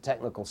sense, the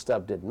technical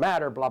stuff didn't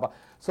matter, blah, blah.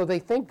 So they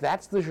think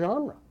that's the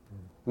genre.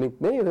 I mean,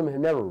 many of them have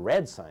never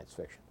read science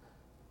fiction.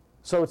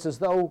 So it's as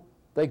though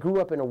they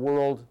grew up in a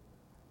world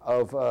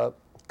of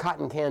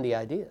cotton candy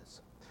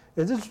ideas.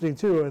 It's interesting,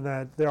 too, in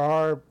that there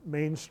are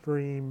a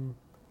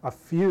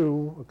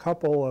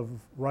couple of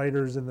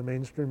writers in the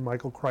mainstream,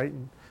 Michael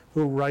Crichton,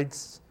 who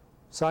writes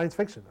science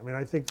fiction. I mean,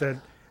 I think that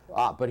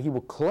But he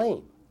will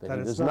claim that he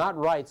it's does not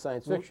write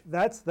science fiction.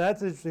 that's the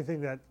interesting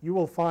thing, that you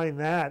will find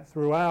that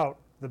throughout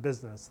the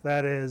business.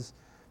 That is,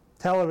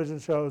 television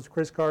shows.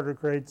 Chris Carter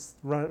created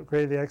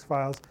the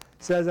X-Files.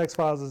 Says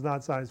X-Files is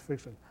not science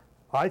fiction.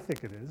 I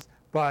think it is,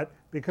 but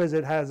because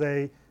it has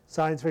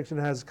science fiction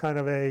has kind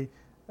of a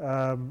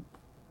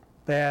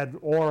bad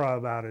aura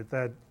about it,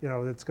 that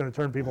it's going to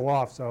turn people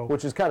off. So,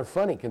 Which is kind of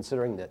funny,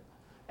 considering that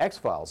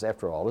X-Files,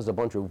 after all, is a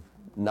bunch of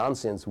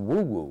nonsense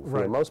woo-woo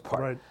for the most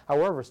part. Right.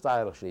 However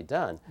stylishly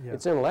done, Yeah.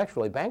 it's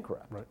intellectually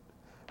bankrupt. right.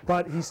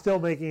 But he's still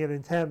making an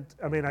attempt.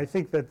 I mean, I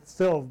think that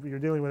still you're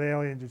dealing with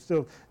aliens. You're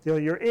still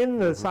you're in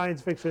the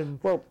science fiction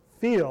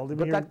field. I mean,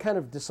 But that kind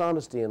of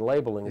dishonesty in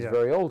labeling is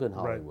very old in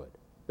Hollywood.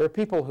 There are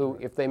people who,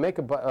 if they make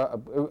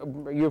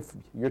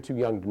you're too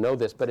young to know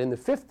this, but in the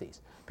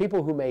 50s,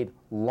 people who made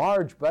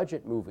large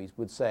budget movies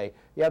would say,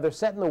 yeah, they're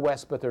set in the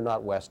West, but they're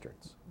not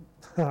Westerns.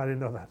 I didn't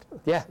know that.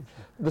 Yeah,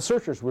 The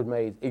Searchers were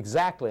made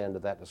exactly under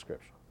that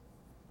description.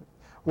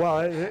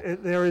 Well,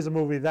 there is a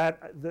movie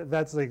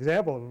that's the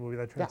example of a movie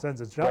that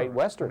transcends its genre. Great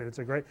Western. I mean, it's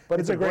a great, But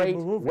it's a great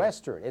movie.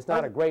 Western. It's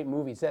not a great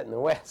movie set in the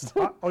West.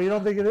 Oh, you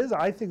don't think it is?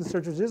 I think The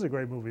Searchers is a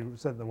great movie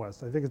set in the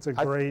West. I think it's a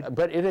great.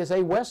 But it is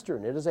a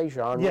Western. It is a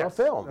genre Yes,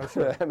 film.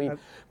 sure. I mean,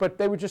 but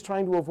they were just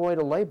trying to avoid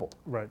a label.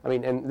 Right. I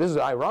mean, and this is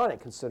ironic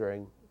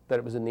considering that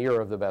it was in the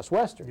era of the best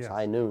Westerns. Yes.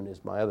 High Noon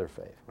is my other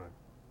fave. Right.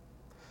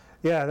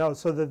 Yeah, no.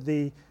 So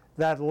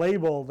that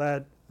label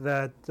that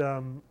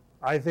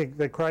I think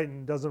that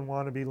Crichton doesn't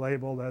want to be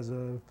labeled as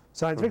a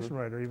science fiction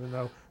writer, even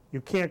though you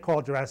can't call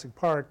Jurassic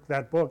Park,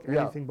 that book,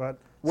 anything but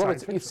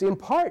science fiction. It's in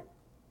part,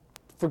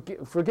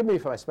 forgive me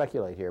if I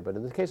speculate here, but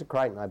in the case of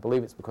Crichton, I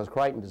believe it's because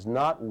Crichton does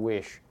not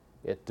wish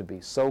it to be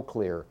so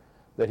clear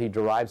that he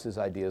derives his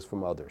ideas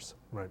from others.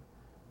 Right.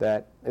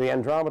 That the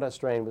Andromeda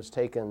Strain was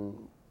taken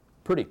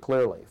pretty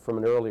clearly from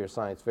an earlier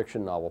science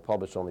fiction novel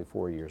published only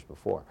 4 years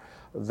before.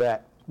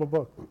 That What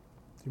book? Do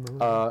you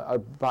remember?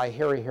 by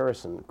Harry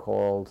Harrison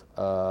called,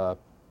 I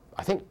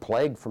think,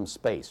 Plague from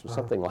Space or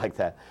something like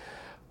that,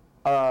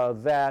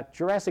 that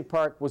Jurassic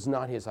Park was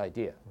not his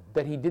idea,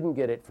 that he didn't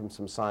get it from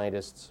some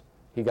scientists,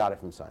 he got it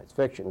from science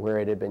fiction, where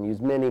it had been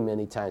used many,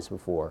 many times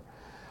before.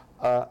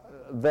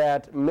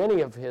 That many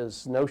of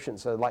his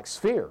notions, like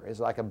Sphere, is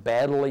like a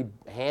badly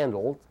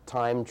handled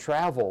time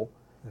travel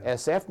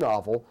SF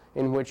novel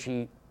in which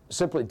he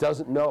simply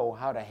doesn't know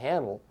how to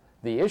handle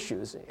the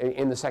issues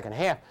in the second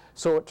half,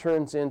 so it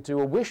turns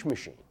into a wish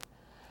machine.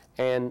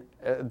 And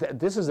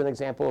this is an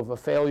example of a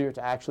failure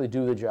to actually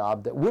do the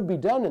job that would be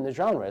done in the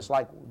genre. It's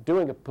like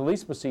doing a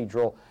police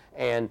procedural,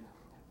 and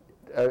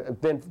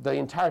then the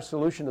entire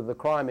solution of the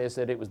crime is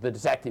that it was the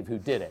detective who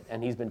did it,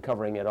 and he's been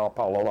covering it up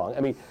all along.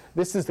 I mean,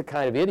 this is the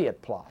kind of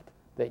idiot plot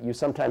that you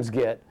sometimes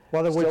get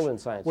still in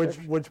science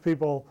fiction. Which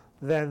people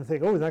then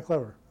think, oh, isn't that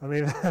clever? I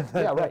mean,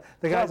 Yeah, right.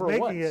 the guy's Clever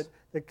making once. it.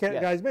 The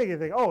guy's making it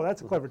think, oh,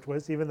 that's a clever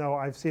twist, even though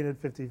I've seen it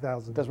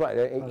 50,000. That's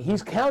right.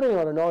 He's counting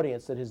on an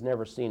audience that has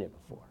never seen it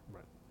before.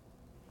 Right.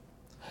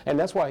 And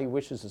that's why he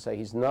wishes to say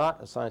he's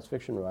not a science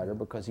fiction writer,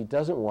 because he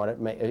doesn't want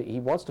it. He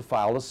wants to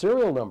file the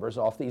serial numbers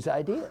off these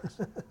ideas.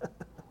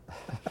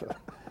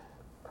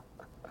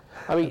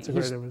 I mean, That's a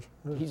great image.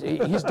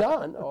 he's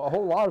done a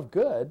whole lot of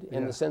good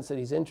in the sense that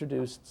he's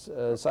introduced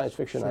science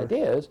fiction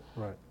ideas,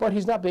 Right. but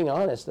he's not being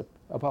honest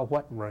about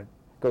what Right.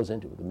 goes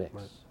into the mix.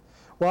 Right.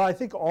 Well, I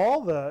think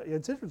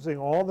it's interesting,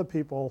 all the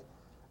people,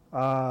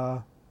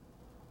 certainly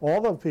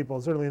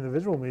in the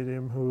visual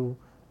medium, who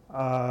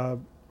have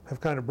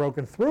kind of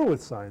broken through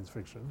with science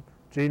fiction,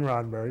 Gene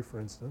Roddenberry, for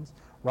instance,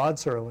 Rod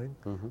Serling,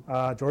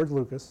 George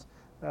Lucas,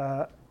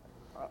 have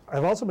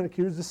also been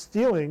accused of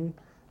stealing,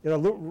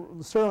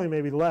 Serling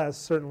maybe less,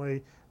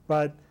 certainly,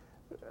 but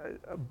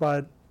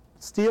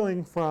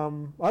stealing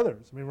from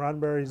others. I mean,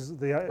 Roddenberry's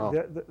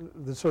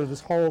the sort of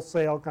this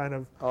wholesale kind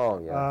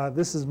of,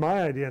 this is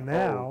my idea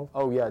now.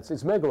 Oh yeah,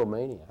 it's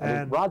megalomania. I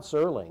mean, Rod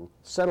Serling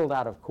settled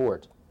out of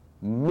court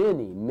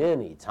many,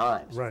 many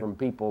times from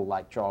people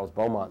like Charles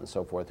Beaumont and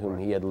so forth, whom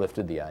he had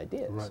lifted the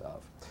ideas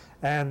of.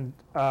 And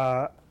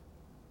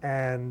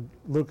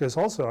Lucas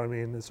also, I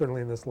mean,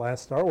 certainly in this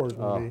last Star Wars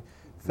movie,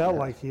 felt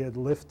like he had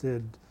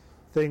lifted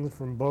things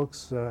from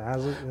books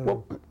as it,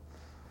 Well,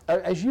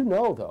 as you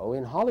know, though,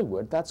 in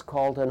Hollywood, that's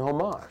called an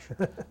homage.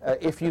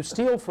 If you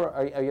steal from,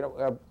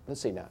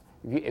 let's see now,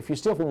 if you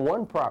steal from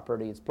one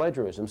property, it's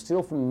plagiarism.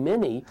 Steal from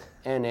many,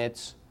 and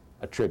it's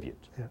a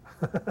tribute. Yeah.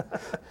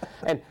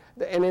 and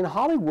in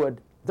Hollywood,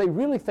 they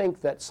really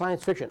think that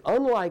science fiction,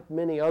 unlike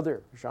many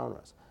other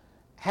genres,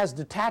 has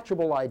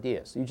detachable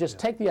ideas. You just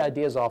take the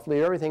ideas off,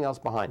 leave everything else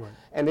behind. Right.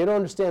 And they don't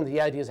understand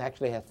the ideas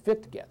actually have to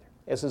fit together.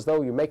 It's as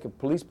though you make a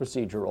police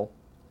procedural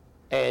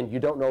and you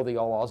don't know the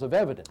laws of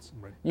evidence.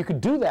 Right. You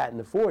could do that in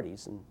the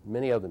 40s, and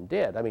many of them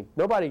did. I mean,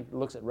 nobody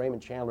looks at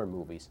Raymond Chandler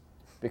movies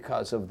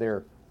because of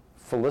their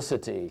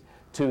felicity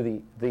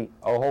to the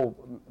whole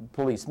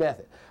police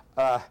method.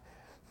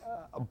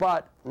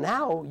 But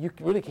now you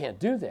really can't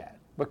do that,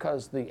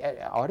 because the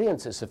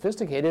audience is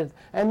sophisticated,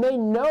 and they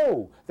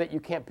know that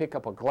you can't pick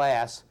up a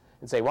glass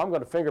and say, well, I'm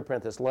going to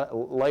fingerprint this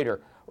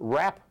later,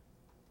 wrap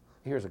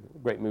here's a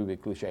great movie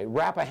cliche,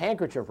 wrap a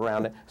handkerchief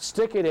around it,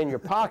 stick it in your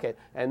pocket,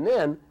 and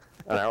then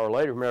an hour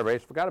later, when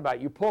everybody's forgot about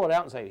it, you pull it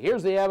out and say,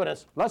 here's the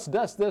evidence, let's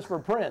dust this for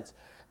prints.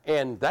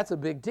 And that's a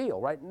big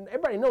deal, right? And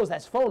everybody knows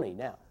that's phony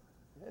now.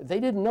 They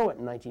didn't know it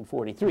in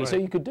 1943, Right. so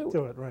you could do it.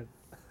 Do it, right.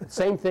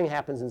 Same thing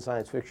happens in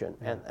science fiction,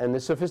 and the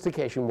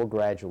sophistication will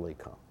gradually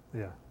come.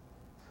 Yeah.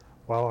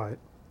 Well,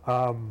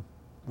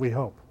 we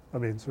hope. I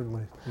mean,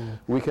 certainly. Yeah.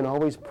 We can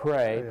always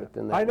pray, Yeah. but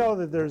then I know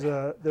that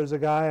there's a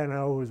guy I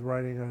know who's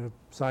writing a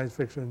science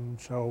fiction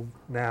show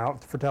now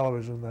for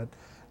television. That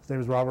his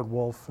name is Robert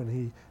Wolfe, and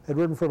he had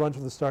written for a bunch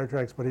of the Star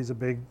Treks, but he's a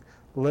big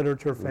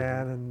literature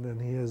fan,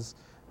 and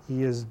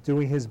he is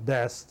doing his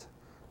best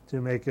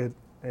to make it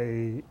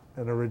an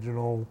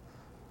original.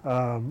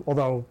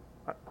 Although,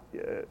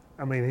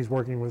 I mean, he's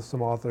working with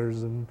some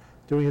authors and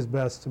doing his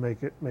best to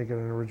make it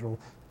an original.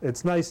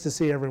 It's nice to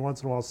see every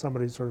once in a while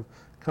somebody sort of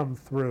come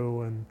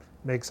through and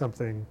make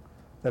something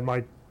that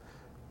might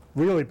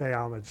really pay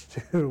homage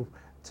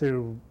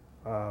to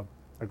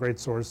a great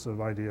source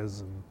of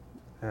ideas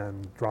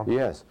and drama.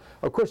 Yes.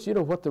 Of course, you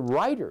know what the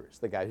writers,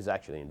 the guy who's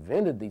actually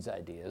invented these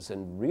ideas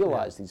and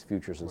realized these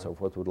futures and so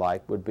forth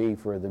would be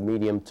for the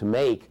medium to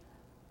make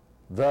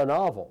the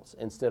novels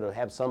instead of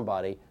have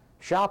somebody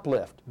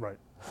shoplift Right.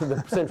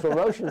 the central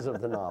notions of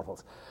the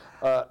novels.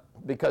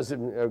 Because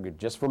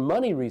just for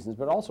money reasons,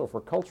 but also for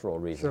cultural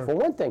reasons. Sure. For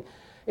one thing,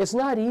 it's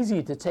not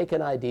easy to take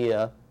an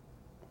idea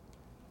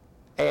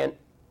and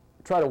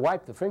try to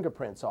wipe the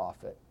fingerprints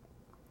off it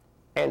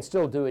and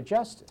still do it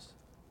justice.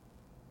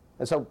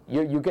 And so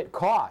you get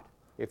caught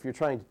if you're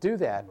trying to do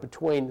that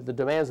between the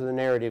demands of the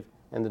narrative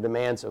and the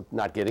demands of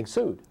not getting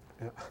sued.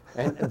 Yeah.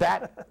 And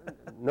that,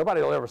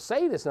 nobody will ever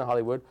say this in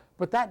Hollywood,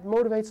 but that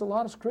motivates a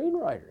lot of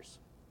screenwriters.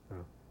 Yeah.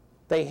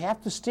 They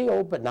have to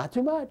steal, but not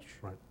too much.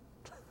 Right.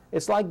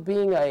 It's like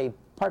being a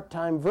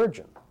part-time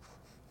virgin.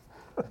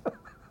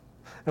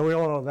 And we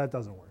all know that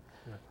doesn't work.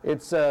 Yeah.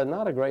 It's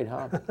not a great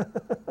hobby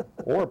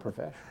or a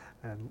profession.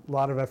 And a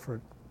lot of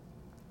effort.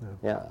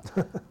 Yeah.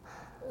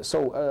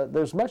 So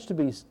there's much to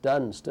be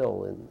done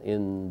still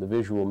in the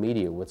visual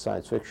media with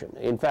science fiction.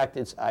 In fact,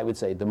 it's, I would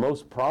say, the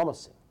most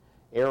promising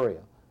area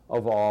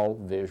of all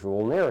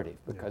visual narrative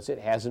because it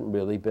hasn't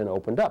really been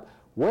opened up.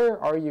 Where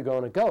are you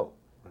going to go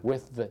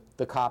with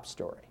the cop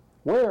story?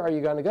 Where are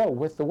you going to go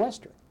with the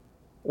Western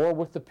or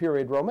with the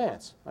period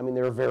romance? I mean,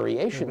 there are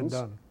variations.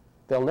 Done.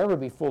 They'll never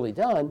be fully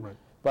done, Right.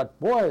 but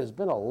boy, there's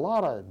been a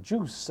lot of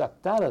juice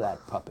sucked out of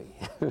that puppy.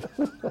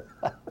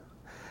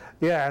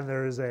 Yeah, and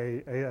there is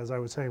as I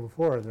was saying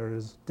before, there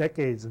is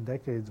decades and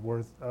decades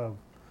worth of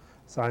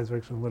science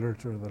fiction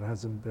literature that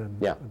hasn't been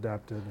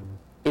adapted. And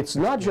It's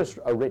not just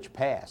a rich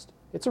past,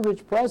 it's a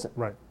rich present.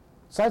 right.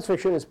 Science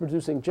fiction is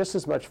producing just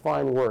as much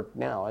fine work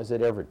now as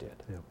it ever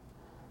did. Yeah.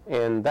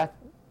 And that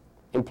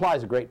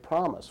implies a great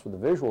promise for the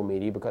visual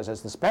media because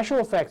as the special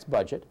effects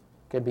budget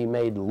can be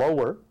made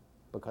lower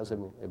because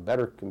of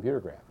better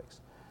computer graphics,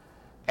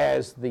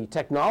 as the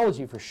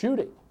technology for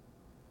shooting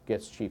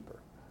gets cheaper,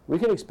 we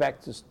can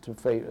expect to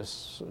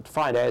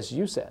find, as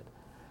you said,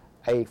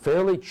 a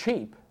fairly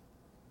cheap,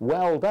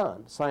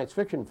 well-done science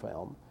fiction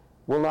film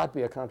will not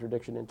be a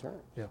contradiction in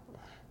terms. Yeah.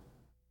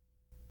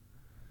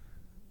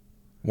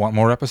 Want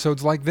more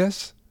episodes like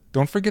this?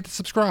 Don't forget to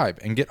subscribe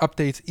and get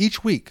updates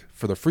each week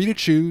for the Free to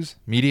Choose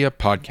Media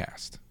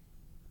Podcast.